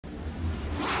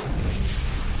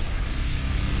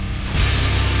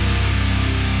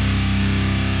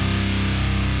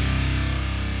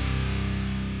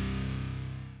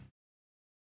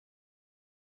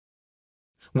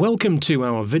Welcome to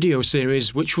our video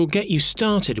series which will get you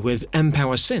started with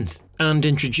MPowerSynth and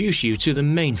introduce you to the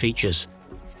main features.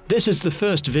 This is the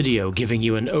first video giving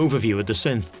you an overview of the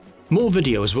synth. More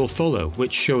videos will follow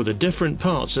which show the different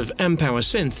parts of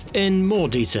MPowerSynth in more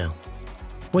detail.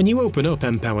 When you open up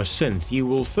MPowerSynth, you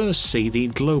will first see the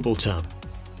Global tab.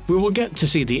 We will get to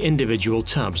see the individual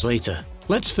tabs later.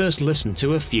 Let's first listen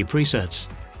to a few presets.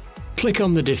 Click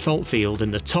on the default field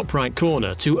in the top right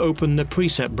corner to open the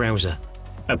preset browser.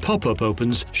 A pop-up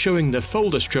opens showing the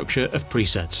folder structure of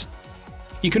presets.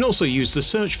 You can also use the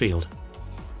search field.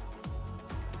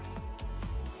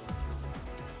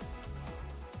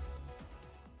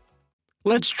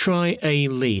 Let's try a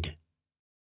lead.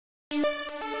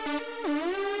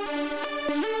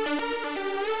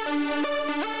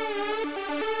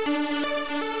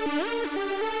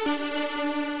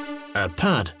 A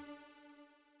pad.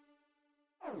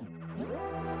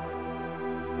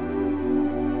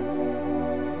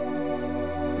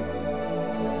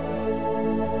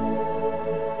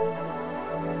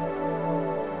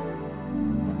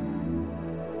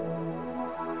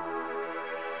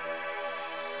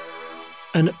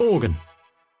 An organ.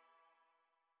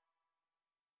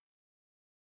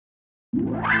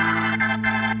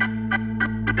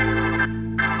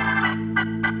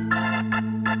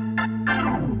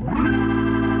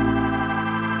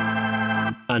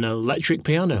 An electric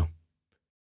piano.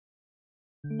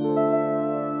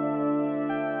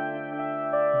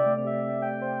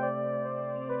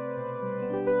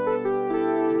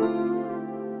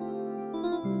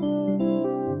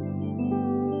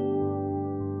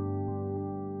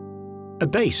 A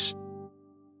bass.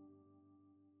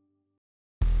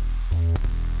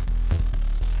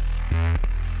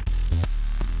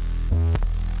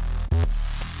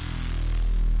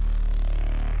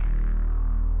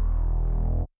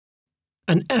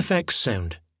 An FX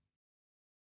sound.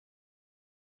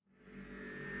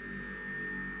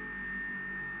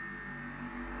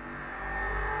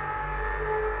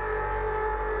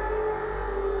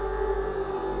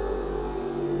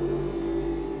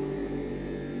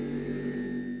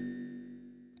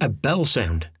 A bell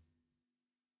sound.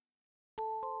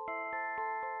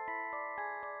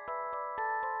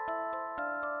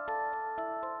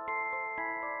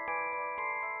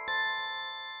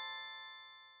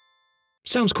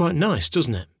 Sounds quite nice,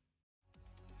 doesn't it?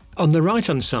 On the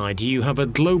right-hand side, you have a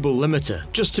global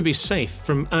limiter, just to be safe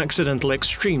from accidental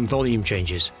extreme volume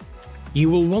changes. You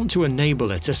will want to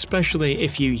enable it, especially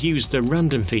if you use the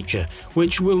random feature,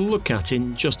 which we'll look at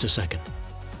in just a second.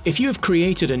 If you have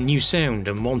created a new sound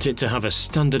and want it to have a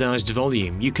standardized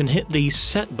volume, you can hit the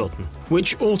Set button,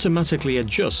 which automatically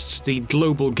adjusts the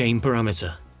global gain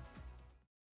parameter.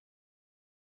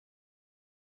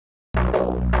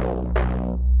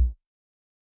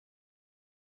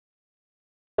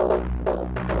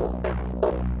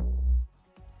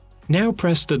 Now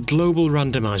press the Global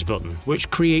Randomize button,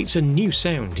 which creates a new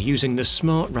sound using the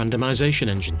Smart Randomization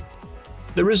engine.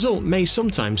 The result may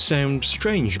sometimes sound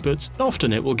strange, but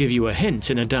often it will give you a hint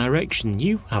in a direction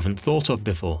you haven't thought of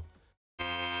before.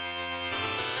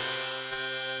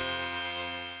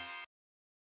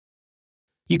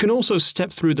 You can also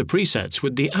step through the presets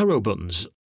with the arrow buttons.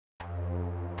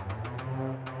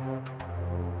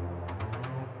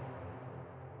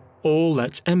 Or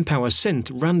let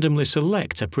MPowerSynth randomly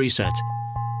select a preset.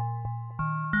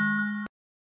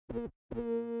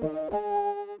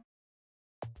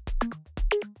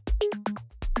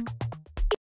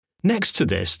 Next to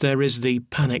this, there is the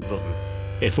Panic button.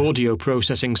 If audio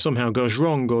processing somehow goes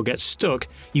wrong or gets stuck,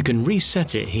 you can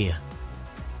reset it here.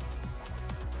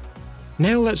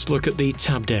 Now let's look at the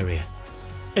tabbed area.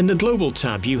 In the Global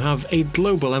tab, you have a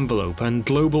global envelope and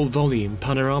global volume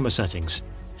panorama settings.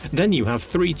 Then you have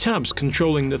 3 tabs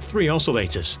controlling the 3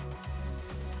 oscillators.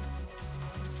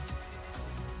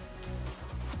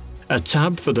 A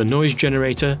tab for the noise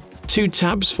generator, 2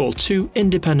 tabs for 2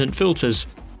 independent filters,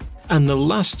 and the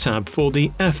last tab for the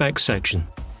FX section.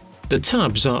 The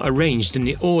tabs are arranged in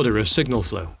the order of signal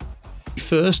flow.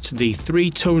 First, the 3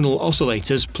 tonal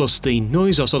oscillators plus the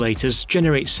noise oscillators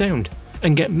generate sound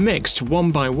and get mixed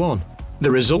one by one.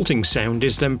 The resulting sound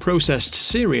is then processed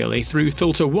serially through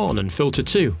filter 1 and filter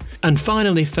 2, and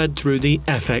finally fed through the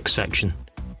FX section.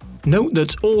 Note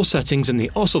that all settings in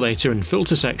the oscillator and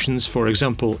filter sections, for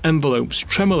example envelopes,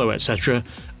 tremolo, etc.,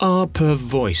 are per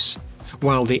voice,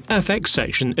 while the FX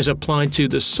section is applied to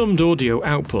the summed audio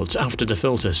output after the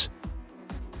filters.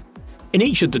 In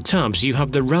each of the tabs you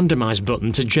have the Randomize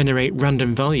button to generate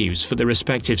random values for the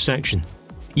respective section.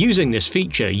 Using this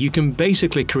feature, you can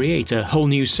basically create a whole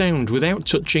new sound without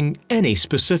touching any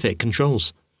specific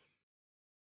controls.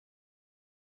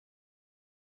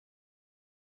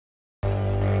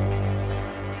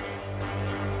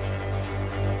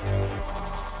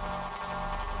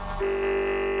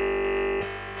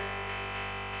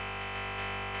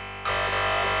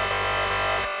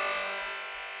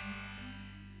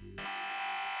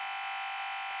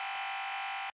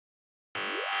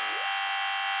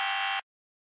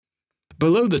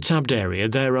 Below the tabbed area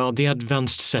there are the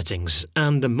advanced settings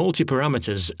and the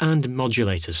multiparameters and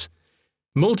modulators.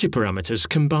 Multiparameters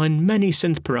combine many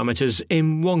synth parameters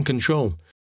in one control.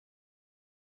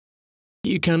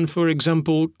 You can, for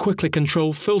example, quickly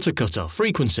control filter cutoff,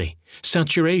 frequency,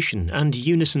 saturation and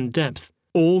unison depth,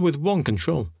 all with one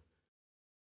control.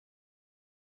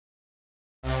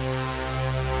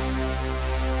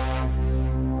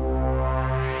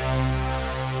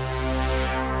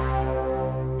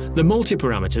 The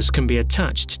multiparameters can be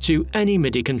attached to any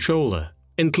MIDI controller,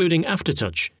 including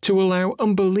Aftertouch, to allow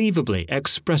unbelievably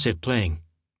expressive playing.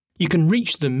 You can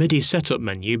reach the MIDI setup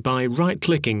menu by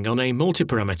right-clicking on a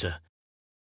multiparameter.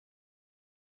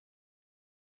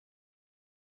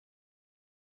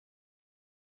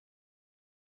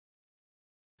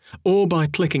 Or by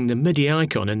clicking the MIDI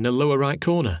icon in the lower right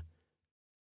corner.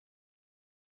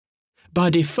 By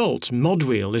default, Mod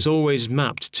Wheel is always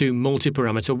mapped to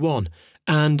Multiparameter 1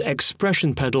 and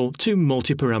Expression Pedal to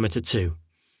Multiparameter 2.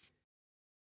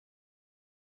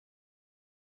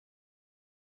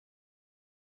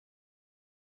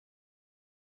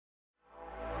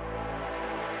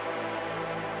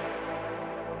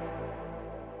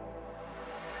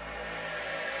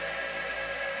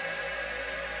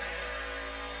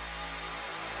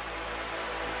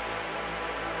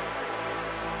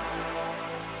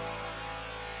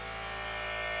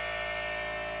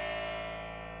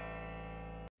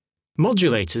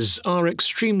 Modulators are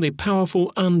extremely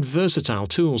powerful and versatile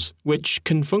tools, which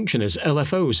can function as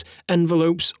LFOs,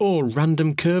 envelopes, or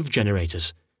random curve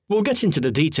generators. We'll get into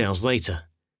the details later.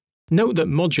 Note that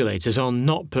modulators are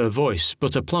not per voice,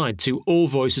 but applied to all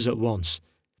voices at once.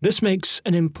 This makes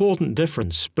an important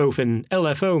difference both in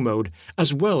LFO mode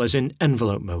as well as in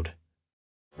envelope mode.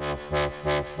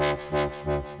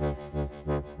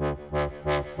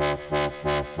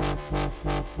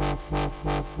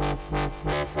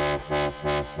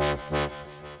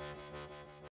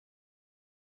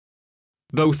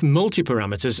 Both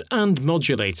multiparameters and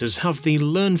modulators have the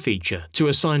Learn feature to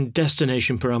assign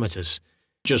destination parameters.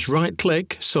 Just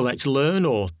right-click, select Learn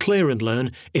or Clear and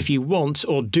Learn if you want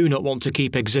or do not want to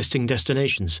keep existing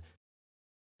destinations.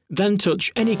 Then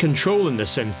touch any control in the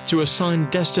synth to assign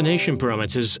destination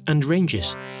parameters and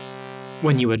ranges.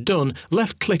 When you are done,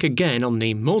 left-click again on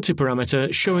the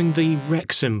multiparameter showing the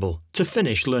rec symbol to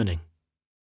finish learning.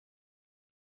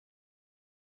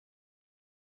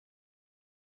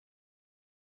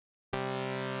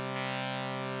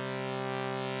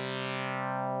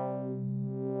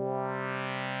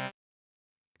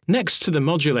 Next to the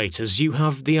modulators, you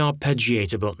have the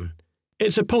Arpeggiator button.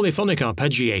 It's a polyphonic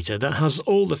arpeggiator that has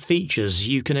all the features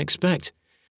you can expect.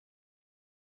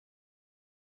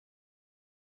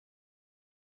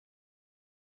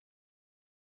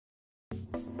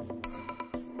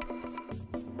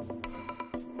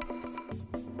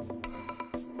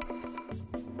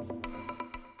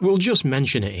 We'll just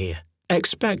mention it here.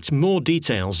 Expect more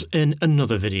details in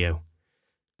another video.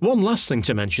 One last thing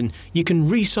to mention, you can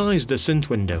resize the synth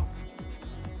window.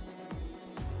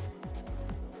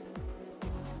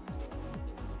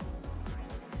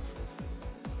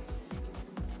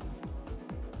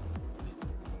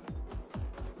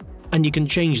 And you can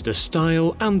change the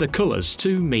style and the colours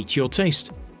to meet your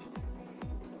taste.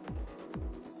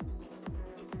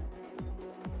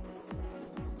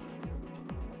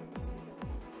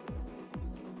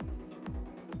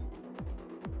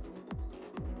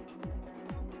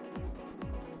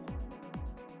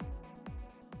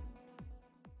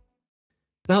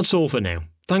 That's all for now.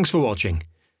 Thanks for watching.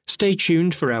 Stay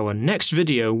tuned for our next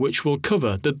video, which will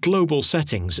cover the global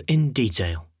settings in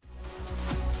detail.